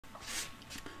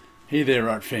Hey there,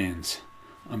 art fans.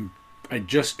 I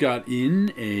just got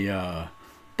in a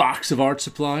box of art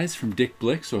supplies from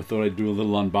Blick, so I thought I'd do a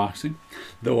little unboxing.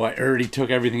 Though I already took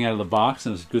everything out of the box,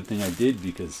 and it's a good thing I did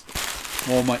because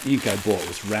all my ink I bought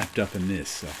was wrapped up in this.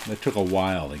 So that took a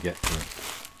while to get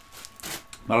through.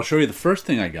 But I'll show you the first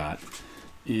thing I got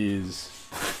is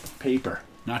paper.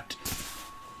 Not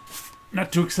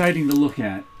too exciting to look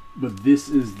at, but this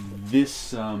is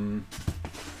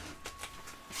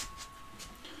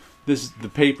the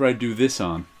paper I do this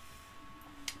on.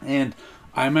 And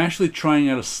I'm actually trying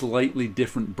out a slightly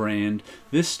different brand.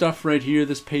 This stuff right here,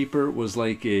 this paper, was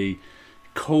like a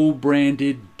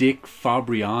co-branded Dick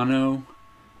Fabriano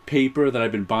paper that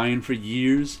I've been buying for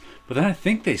years. But then I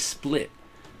think they split.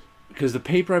 Because the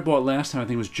paper I bought last time I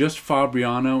think was just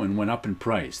Fabriano and went up in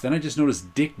price. Then I just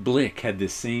noticed Blick had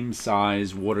this same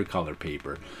size watercolor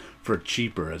paper for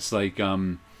cheaper. It's like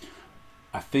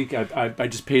I think I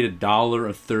just paid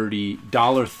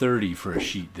 $1.30 for a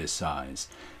sheet this size,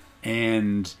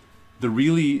 and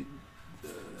the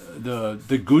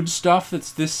good stuff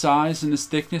that's this size and this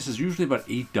thickness is usually about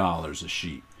 $8 a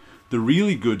sheet. The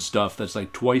really good stuff that's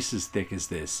like twice as thick as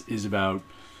this is about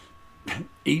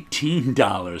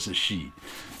 $18 a sheet.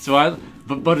 So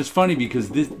but it's funny because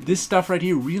this stuff right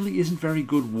here really isn't very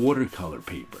good watercolor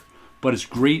paper, but it's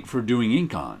great for doing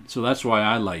ink on. So that's why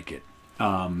I like it.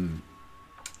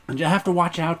 And you have to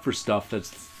watch out for stuff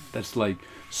that's like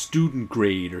student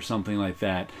grade or something like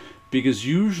that, because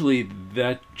usually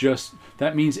that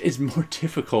means it's more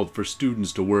difficult for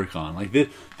students to work on. Like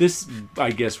this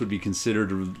I guess would be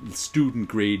considered a student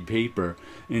grade paper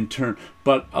in turn,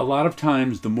 but a lot of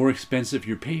times the more expensive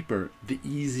your paper, the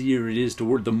easier it is to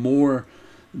work.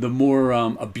 The more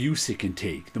abuse it can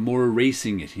take, the more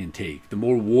erasing it can take, the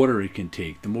more water it can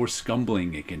take, the more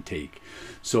scumbling it can take.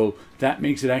 So that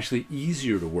makes it actually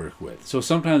easier to work with. So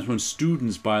sometimes when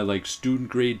students buy like student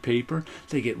grade paper,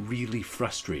 they get really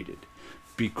frustrated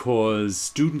because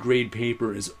student grade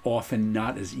paper is often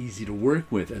not as easy to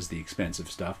work with as the expensive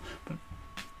stuff.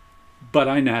 But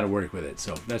I know how to work with it,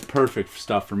 so that's perfect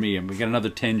stuff for me. And we got another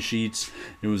 10 sheets.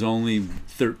 It was only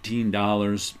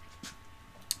 $13.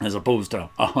 As opposed to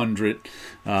 100,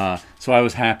 so I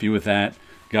was happy with that.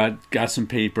 Got some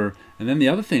paper, and then the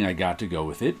other thing I got to go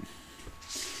with it,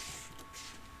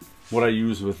 what I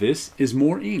use with this is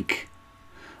more ink,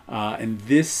 and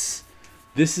this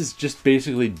is just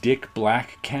basically Dick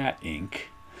Black Cat ink,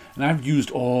 and I've used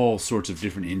all sorts of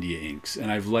different India inks,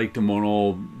 and I've liked them on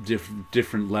all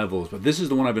different levels, but this is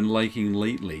the one I've been liking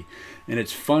lately. And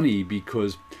it's funny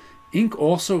because ink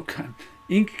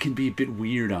can be a bit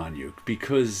weird on you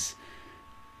because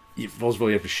first of all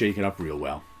you have to shake it up real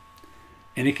well,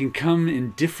 and it can come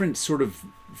in different sort of,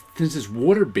 since it's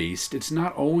water based, it's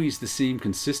not always the same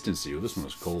consistency. Well, this one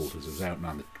was cold because it was out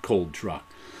on the cold truck.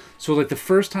 So like the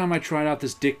first time I tried out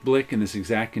this Blick in this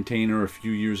exact container a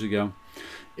few years ago,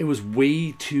 it was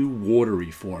way too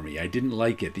watery for me. I didn't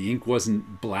like it. The ink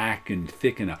wasn't black and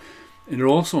thick enough. And it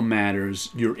also matters,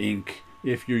 your ink,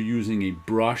 if you're using a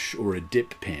brush or a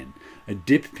dip pen. A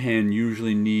dip pen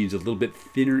usually needs a little bit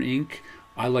thinner ink.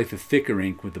 I like the thicker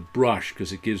ink with the brush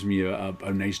because it gives me a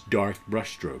nice dark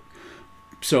brush stroke.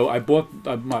 So I bought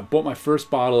my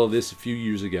first bottle of this a few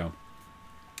years ago.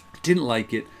 Didn't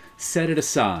like it, set it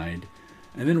aside,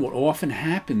 and then what often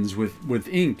happens with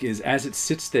ink is as it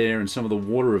sits there and some of the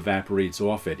water evaporates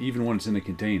off it, even when it's in the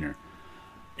container,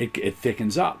 it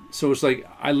thickens up. So it's like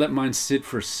I let mine sit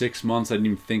for 6 months. I didn't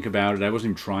even think about it. I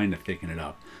wasn't even trying to thicken it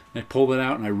up. And I pulled it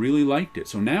out and I really liked it.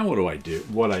 So now what do?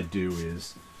 What I do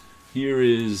is, here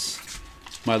is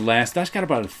my last, that's got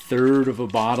about 1/3 of a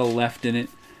bottle left in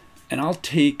it. And I'll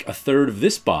take 1/3 of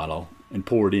this bottle and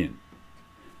pour it in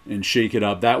and shake it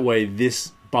up. That way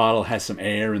this bottle has some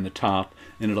air in the top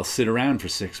and it'll sit around for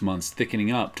 6 months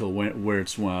thickening up till where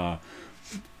it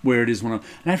is when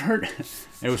and I've heard,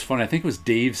 it was funny, I think it was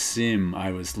Dave Sim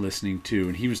I was listening to,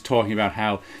 and he was talking about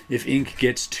how if ink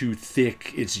gets too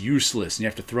thick, it's useless and you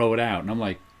have to throw it out. And I'm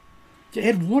like, yeah,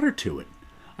 add water to it.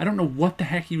 I don't know what the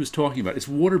heck he was talking about. It's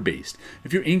water-based.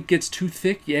 If your ink gets too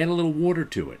thick, you add a little water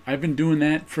to it. I've been doing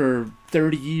that for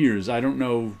 30 years. I don't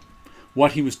know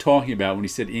what he was talking about when he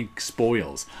said ink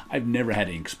spoils. I've never had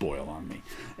ink spoil on me.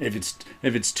 If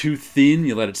it's too thin,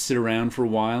 you let it sit around for a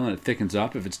while and it thickens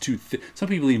up. If it's too thick, some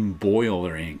people even boil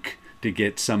their ink to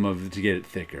get it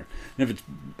thicker.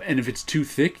 And if it's too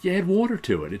thick, you add water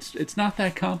to it. It's not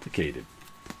that complicated.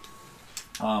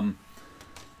 And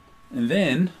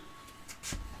then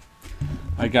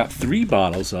I got 3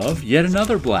 bottles of yet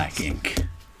another black ink.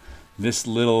 This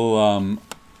little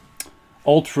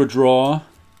Ultra Draw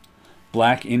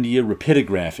Black India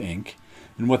Rapidograph ink.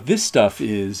 And what this stuff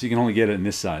is, you can only get it in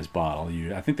this size bottle.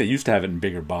 I think they used to have it in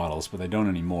bigger bottles, but they don't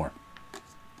anymore.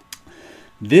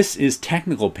 This is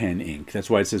technical pen ink. That's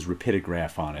why it says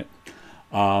Rapidograph on it.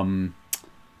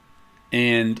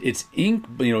 And it's ink,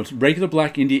 you know, it's regular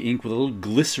black India ink with a little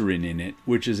glycerin in it,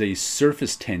 which is a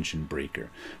surface tension breaker,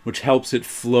 which helps it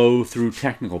flow through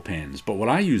technical pens. But what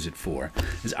I use it for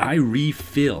is I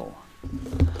refill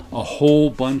a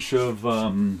whole bunch of,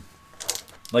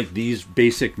 like these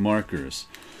basic markers.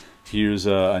 Here's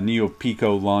a Neo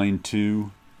Pico Line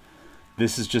 2.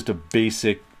 This is just a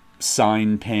basic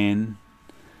sign pen.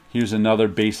 Here's another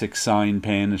basic sign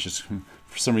pen. It's just,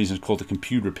 for some reason, it's called a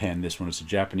computer pen. This one is a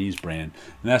Japanese brand.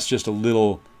 And that's just a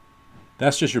little,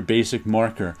 that's just your basic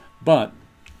marker. But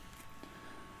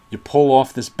you pull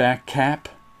off this back cap,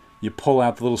 you pull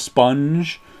out the little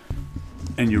sponge,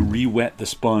 and you re-wet the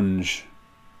sponge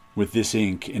with this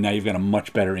ink, and now you've got a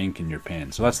much better ink in your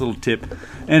pen. So that's a little tip,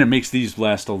 and it makes these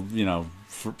last, you know,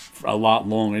 for a lot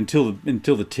longer until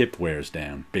the tip wears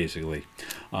down, basically.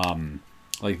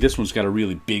 Like this one's got a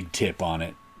really big tip on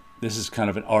it. This is kind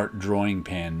of an art drawing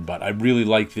pen, but I really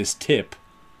like this tip.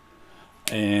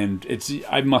 And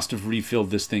I must have refilled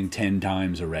this thing 10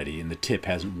 times already, and the tip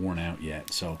hasn't worn out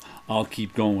yet. So I'll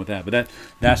keep going with that. But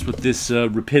that's what this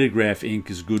Rapidograph ink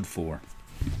is good for.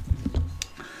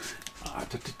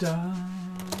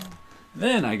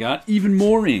 Then I got even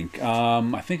more ink.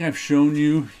 I think I've shown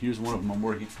you. Here's one of them I'm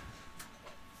working.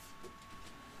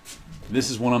 This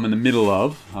is one I'm in the middle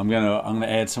of. I'm gonna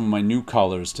add some of my new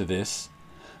colors to this.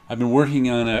 I've been working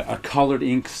on a colored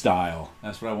ink style.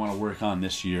 That's what I want to work on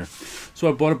this year. So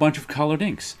I bought a bunch of colored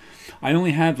inks. I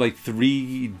only have like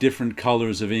 3 different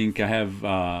colors of ink. I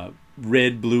have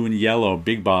red, blue, and yellow,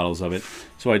 big bottles of it.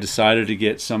 So I decided to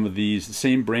get some of these, the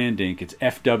same brand ink. It's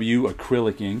FW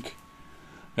acrylic ink.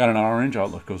 Got an orange. Oh,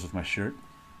 look, goes with my shirt.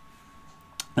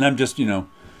 And I'm just, you know,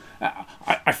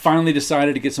 I finally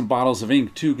decided to get some bottles of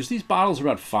ink too, because these bottles are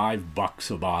about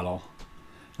 $5 a bottle.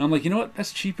 And I'm like, you know what?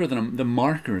 That's cheaper than the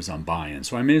markers I'm buying.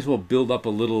 So I may as well build up a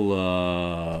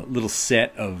little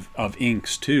set of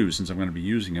inks too, since I'm going to be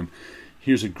using them.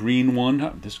 Here's a green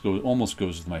one. This almost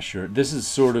goes with my shirt. This is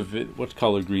sort of, what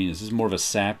color green is this? This is more of a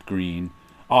sap green,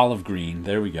 olive green.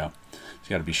 There we go. It's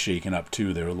got to be shaken up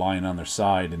too. They were lying on their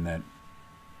side in that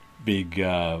big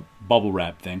bubble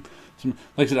wrap thing. So,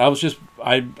 like I said,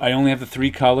 I only have the 3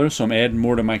 colors, so I'm adding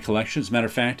more to my collection. As a matter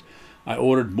of fact, I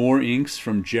ordered more inks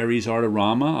from Jerry's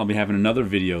Artorama. I'll be having another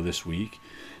video this week.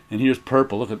 And here's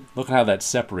purple. Look at how that's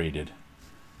separated.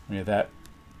 Look at that.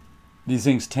 These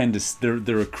things tend to,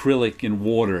 they're acrylic in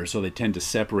water, so they tend to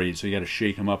separate, so you got to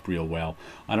shake them up real well.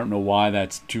 I don't know why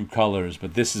that's 2 colors,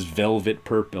 but this is velvet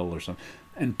purple or something.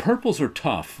 And purples are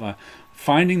tough.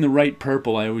 Finding the right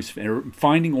purple,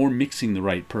 finding or mixing the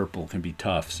right purple can be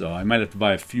tough, so I might have to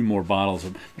buy a few more bottles.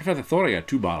 In fact, I thought I got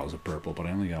 2 bottles of purple, but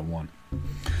I only got 1.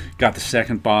 Got the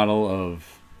second bottle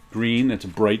of green. That's a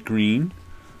bright green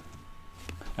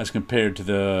as compared to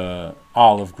the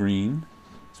olive green.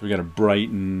 So we got a bright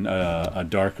and a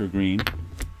darker green.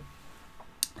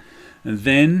 And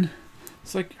then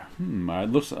it's like,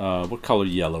 it looks, what color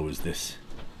yellow is this?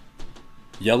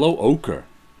 Yellow ochre.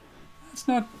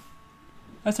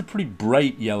 That's a pretty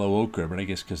bright yellow ochre, but I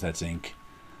guess because that's ink.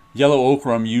 Yellow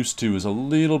ochre I'm used to is a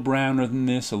little browner than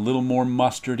this, a little more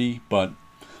mustardy, but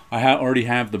I already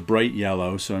have the bright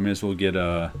yellow, so I may as well get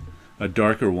a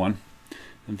darker one.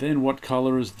 And then what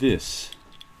color is this?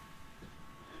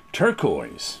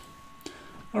 Turquoise.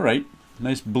 All right,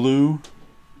 nice blue.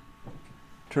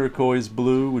 Turquoise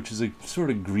blue, which is a sort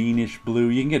of greenish blue.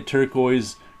 You can get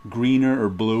turquoise greener or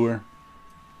bluer.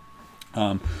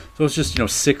 So it's just, you know,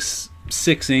 six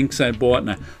inks I bought,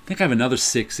 and I think I have another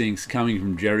 6 inks coming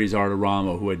from Jerry's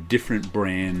Artorama, who had different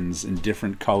brands and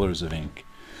different colors of ink.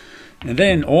 And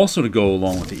then also to go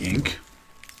along with the ink,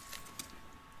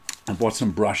 I bought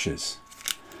some brushes.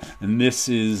 And this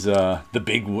is the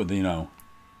big, you know,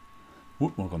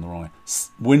 whoop, I'm going the wrong way.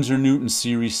 Winsor Newton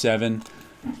Series 7.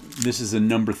 This is a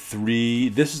number 3.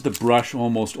 This is the brush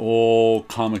almost all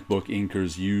comic book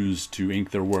inkers use to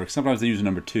ink their work. Sometimes they use a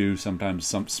number 2, sometimes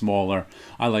some smaller.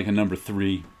 I like a number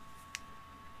 3.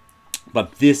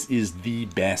 But this is the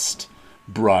best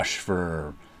brush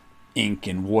for ink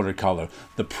and watercolor.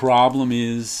 The problem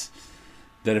is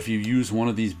that if you use one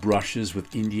of these brushes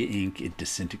with India ink, it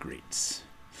disintegrates.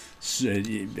 So,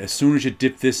 as soon as you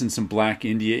dip this in some black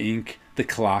India ink, the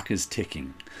clock is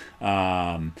ticking.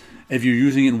 If you're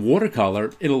using it in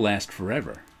watercolor, it'll last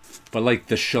forever. But like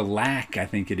the shellac, I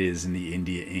think it is, in the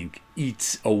India ink,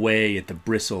 eats away at the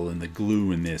bristle and the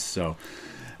glue in this. So,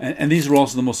 and these are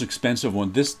also the most expensive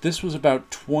one. This was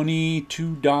about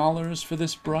 $22 for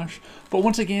this brush. But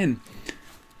once again,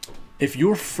 if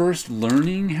you're first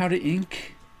learning how to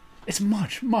ink, it's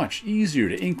much, much easier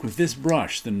to ink with this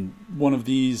brush than one of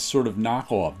these sort of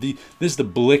knockoff. This is the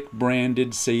Blick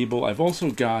branded sable. I've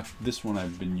also got this one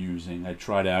I've been using. I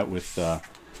tried out with,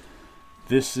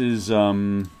 this is, I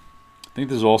think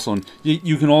this is also,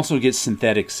 you can also get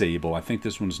synthetic sable. I think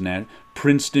this one's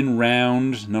Princeton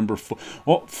Round, number 4.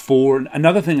 Oh, 4.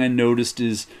 Another thing I noticed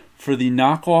is, for the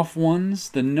knockoff ones,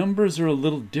 the numbers are a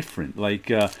little different.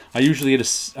 Like, I usually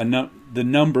get the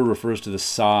number refers to the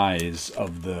size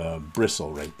of the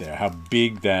bristle right there, how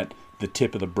big the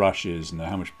tip of the brush is and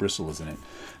how much bristle is in it.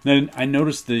 Then I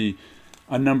noticed a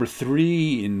number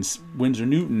 3 in Winsor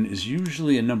Newton is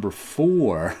usually a number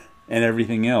 4 and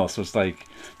everything else. So it's like,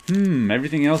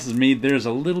 everything else is made there is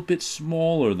a little bit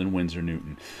smaller than Winsor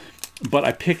Newton. But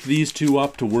I picked these two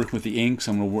up to work with the inks.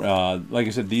 I'm gonna, like I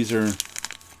said,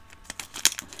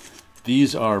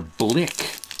 these are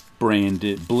Blick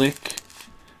branded, Blick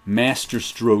Master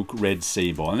Stroke Red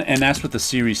Sable. And that's what the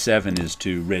Series 7 is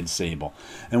too, Red Sable.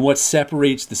 And what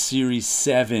separates the Series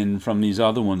 7 from these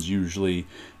other ones usually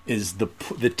is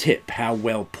the tip, how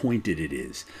well pointed it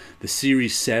is. The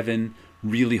Series 7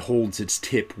 really holds its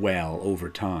tip well over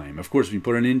time. Of course, if you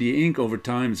put an India ink over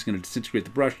time, it's going to disintegrate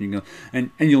the brush, and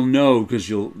you'll know, because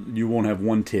you won't have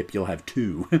one tip, you'll have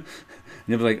two. And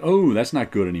you'll be like, oh, that's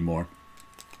not good anymore.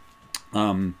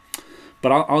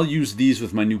 But I'll use these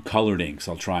with my new colored inks.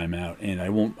 I'll try them out, and I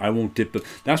won't dip them.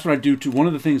 That's what I do one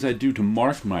of the things I do to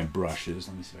mark my brushes.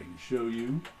 Let me see if I can show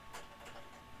you.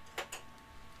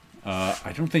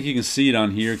 I don't think you can see it on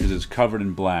here because it's covered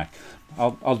in black.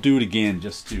 I'll do it again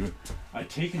I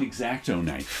take an X-Acto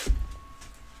knife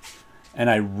and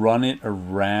I run it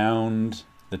around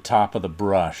the top of the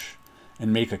brush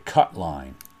and make a cut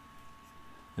line.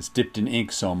 It's dipped in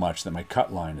ink so much that my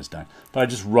cut line is done. But I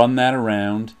just run that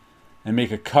around and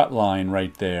make a cut line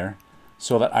right there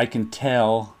so that I can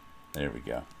tell, there we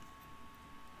go,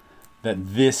 that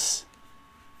this,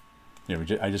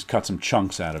 I just cut some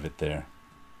chunks out of it there.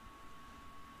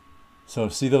 So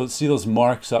see those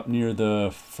marks up near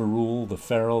the ferrule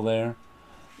there?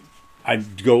 I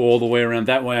go all the way around.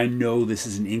 That way I know this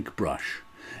is an ink brush.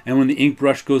 And when the ink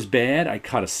brush goes bad, I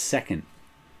cut a second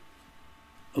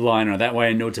liner. That way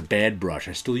I know it's a bad brush.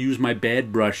 I still use my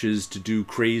bad brushes to do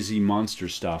crazy monster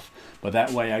stuff, but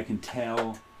that way I can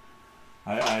tell,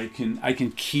 I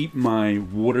can keep my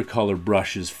watercolor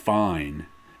brushes fine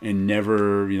and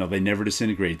never, they never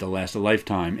disintegrate. They'll last a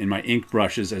lifetime. And my ink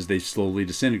brushes, as they slowly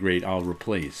disintegrate, I'll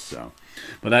replace. So,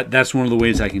 but that's one of the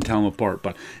ways I can tell them apart.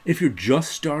 But if you're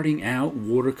just starting out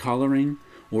watercoloring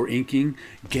or inking,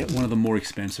 get one of the more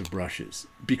expensive brushes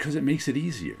because it makes it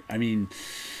easier. I mean,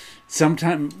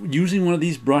 sometimes using one of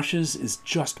these brushes is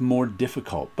just more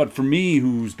difficult. But for me,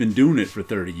 who's been doing it for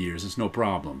 30 years, it's no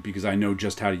problem because I know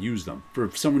just how to use them. For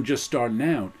someone just starting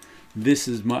out, this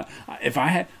is my,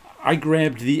 I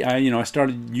grabbed I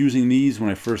started using these when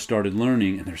I first started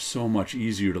learning, and they're so much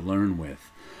easier to learn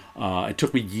with. It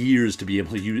took me years to be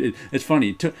able to use it. It's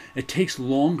funny, it takes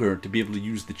longer to be able to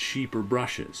use the cheaper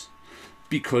brushes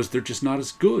because they're just not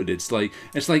as good. It's like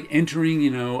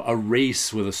entering, a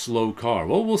race with a slow car.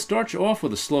 Well, we'll start you off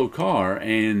with a slow car,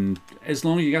 and as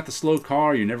long as you got the slow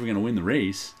car, you're never going to win the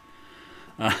race.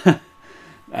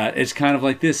 It's kind of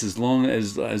like this. As long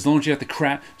as you got the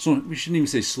crap, so we shouldn't even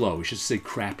say slow. We should say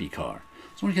crappy car.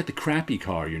 As long as you got the crappy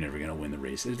car, you're never going to win the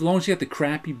race. As long as you got the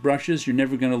crappy brushes, you're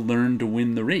never going to learn to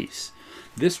win the race.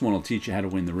 This one will teach you how to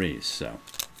win the race. So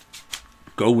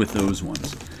go with those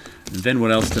ones. And then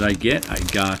what else did I get? I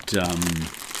got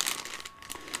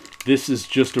this is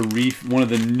just one of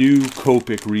the new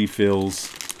Copic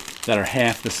refills that are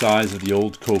half the size of the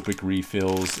old Copic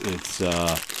refills. It's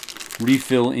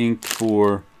refill ink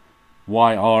for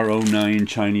YR09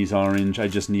 Chinese Orange. I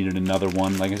just needed another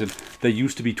one. Like I said, they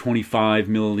used to be 25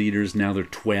 milliliters. Now they're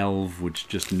 12, which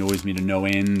just annoys me to no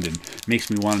end and makes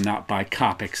me want to not buy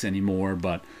Copics anymore.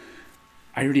 But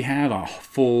I already have a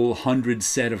full 100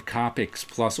 set of Copics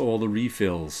plus all the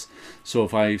refills. So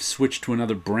if I switch to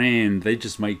another brand, they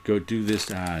just might go do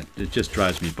this. It just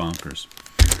drives me bonkers.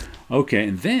 Okay,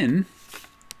 and then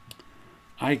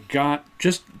I got,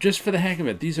 just for the heck of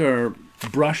it, these are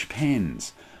brush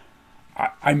pens.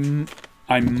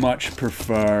 I much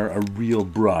prefer a real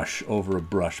brush over a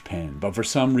brush pen, but for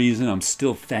some reason I'm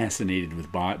still fascinated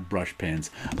with brush pens.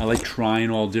 I like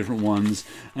trying all different ones.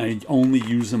 I only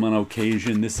use them on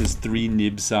occasion. This is 3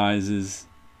 nib sizes.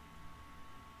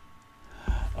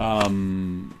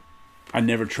 I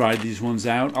never tried these ones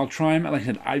out. I'll try them. Like I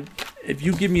said, if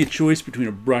you give me a choice between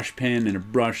a brush pen and a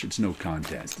brush, it's no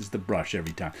contest. It's the brush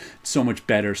every time. It's so much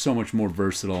better, so much more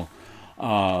versatile.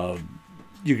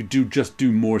 you could just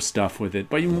do more stuff with it.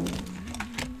 But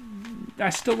I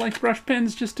still like brush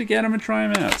pens just to get them and try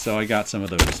them out. So I got some of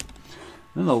those.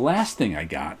 Then the last thing I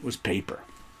got was paper.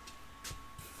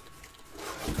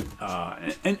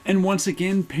 And once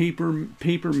again,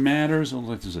 paper matters. Oh,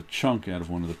 like there's a chunk out of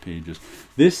one of the pages.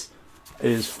 This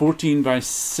is 14 by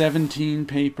 17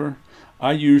 paper.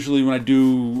 I usually, when I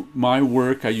do my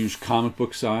work, I use comic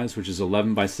book size, which is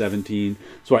 11 by 17.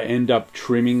 So I end up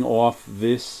trimming off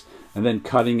this and then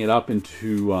cutting it up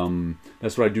into,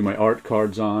 that's what I do my art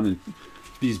cards on. And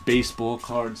these baseball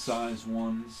card size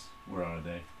ones, where are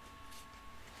they?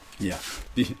 Yeah,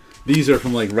 these are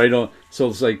from like right on, so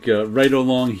it's like right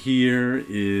along here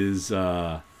is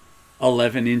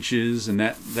 11 inches, and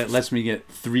that lets me get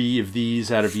 3 of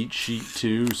these out of each sheet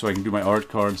too, so I can do my art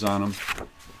cards on them.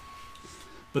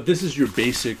 But this is your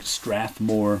basic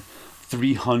Strathmore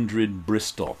 300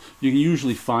 Bristol. You can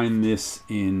usually find this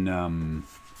in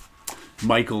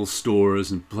Michael's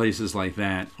stores and places like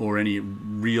that, or any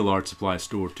real art supply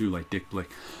store too, like Dick Blick.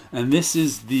 And this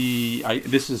is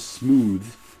this is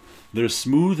smooth. There's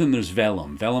smooth and there's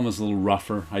vellum. Vellum is a little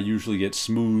rougher. I usually get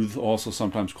smooth, also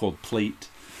sometimes called plate.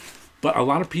 But a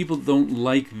lot of people don't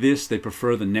like this. They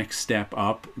prefer the next step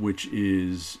up, which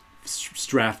is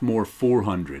Strathmore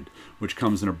 400, which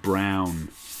comes in a brown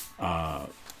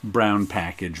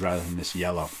package rather than this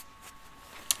yellow.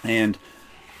 And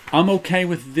I'm okay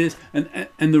with this.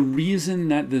 And the reason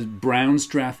that the brown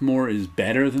Strathmore is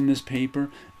better than this paper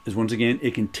is, once again,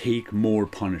 it can take more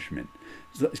punishment.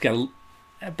 So it's got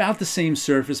about the same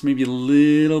surface, maybe a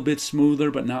little bit smoother,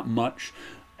 but not much.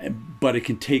 But it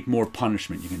can take more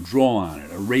punishment. You can draw on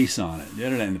it, erase on it,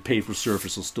 and the paper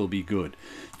surface will still be good.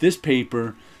 This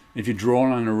paper, if you draw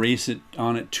on and erase it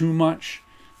on it too much,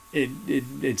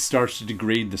 it starts to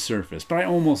degrade the surface. But I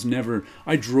almost never,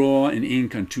 I draw and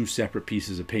ink on 2 separate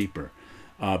pieces of paper,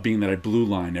 being that I blue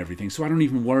line everything. So I don't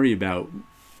even worry about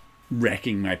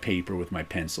wrecking my paper with my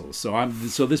pencils. So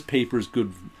this paper is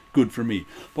good for me.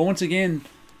 But once again,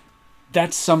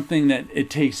 that's something that it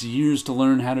takes years to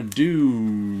learn how to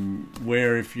do,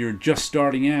 where if you're just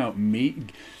starting out, when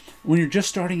you're just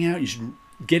starting out,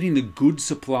 getting the good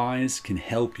supplies can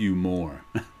help you more.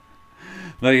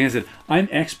 Like I said, I'm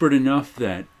expert enough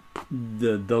that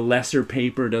the lesser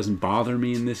paper doesn't bother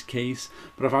me in this case.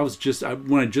 But if I was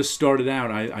when I just started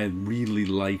out, I really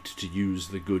liked to use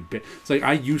the good paper. It's like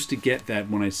I used to get that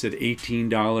when I said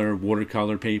 $18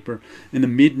 watercolor paper. In the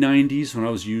mid-90s, when I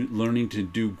was learning to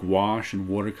do gouache and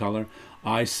watercolor,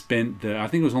 I spent I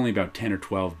think it was only about 10 or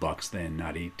 12 bucks then,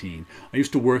 not 18. I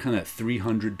used to work on that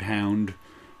 300-pound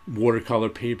watercolor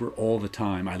paper all the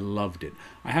time. I loved it.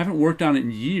 I haven't worked on it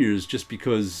in years just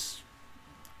because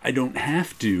I don't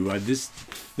have to.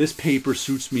 This paper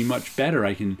suits me much better.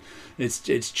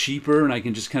 It's cheaper, and I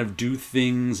can just kind of do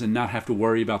things and not have to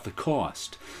worry about the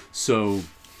cost. So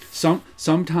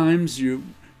sometimes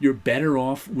you're better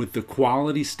off with the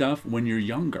quality stuff when you're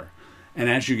younger, and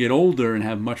as you get older and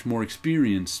have much more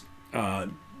experience,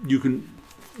 you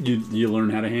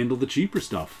learn how to handle the cheaper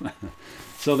stuff.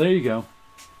 So there you go.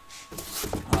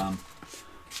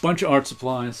 Bunch of art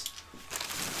supplies.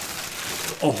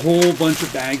 A whole bunch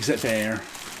of bags at Bear.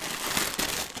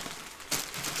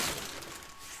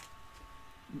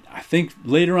 I think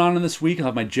later on in this week I'll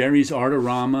have my Jerry's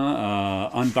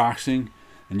Artorama unboxing,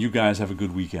 and you guys have a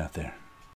good week out there.